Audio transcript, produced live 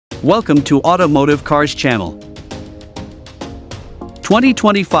Welcome to Automotive Cars channel.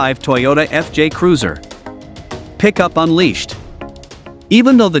 2025 Toyota FJ Cruiser. Pickup unleashed.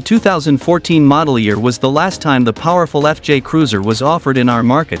 Even though the 2014 model year was the last time the powerful FJ Cruiser was offered in our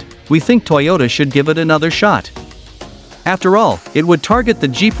market, we think Toyota should give it another shot. After all, it would target the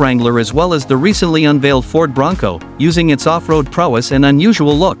Jeep Wrangler as well as the recently unveiled Ford Bronco, using its off-road prowess and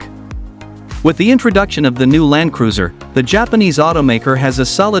unusual look. With the introduction of the new Land Cruiser, the Japanese automaker has a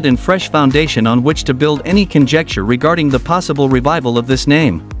solid and fresh foundation on which to build any conjecture regarding the possible revival of this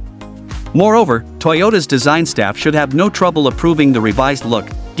name. Moreover, Toyota's design staff should have no trouble approving the revised look,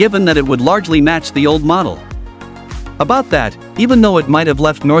 given that it would largely match the old model. About that, even though it might have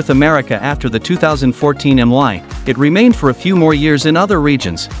left North America after the 2014 MY, it remained for a few more years in other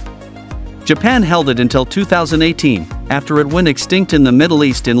regions. Japan held it until 2018, after it went extinct in the Middle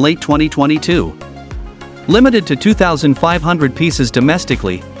East in late 2022. Limited to 2,500 pieces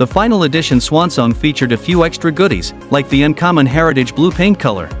domestically, the final edition Swansong featured a few extra goodies, like the uncommon heritage blue paint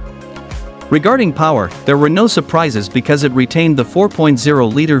color. Regarding power, there were no surprises because it retained the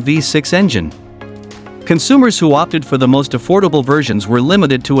 4.0-liter V6 engine. Consumers who opted for the most affordable versions were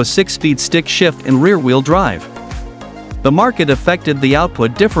limited to a 6-speed stick shift and rear-wheel drive. The market affected the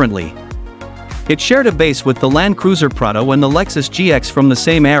output differently. It shared a base with the Land Cruiser Prado and the Lexus GX from the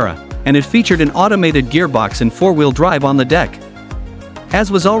same era, and it featured an automated gearbox and 4-wheel drive on the deck.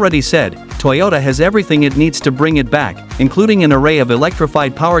 As was already said, Toyota has everything it needs to bring it back, including an array of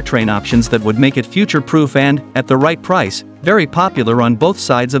electrified powertrain options that would make it future-proof and, at the right price, very popular on both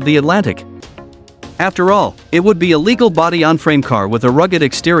sides of the Atlantic. After all, it would be a legal body on-frame car with a rugged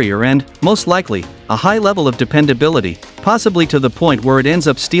exterior and, most likely, a high level of dependability, possibly to the point where it ends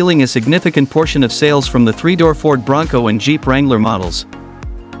up stealing a significant portion of sales from the 3-door Ford Bronco and Jeep Wrangler models.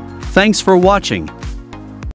 Thanks for watching.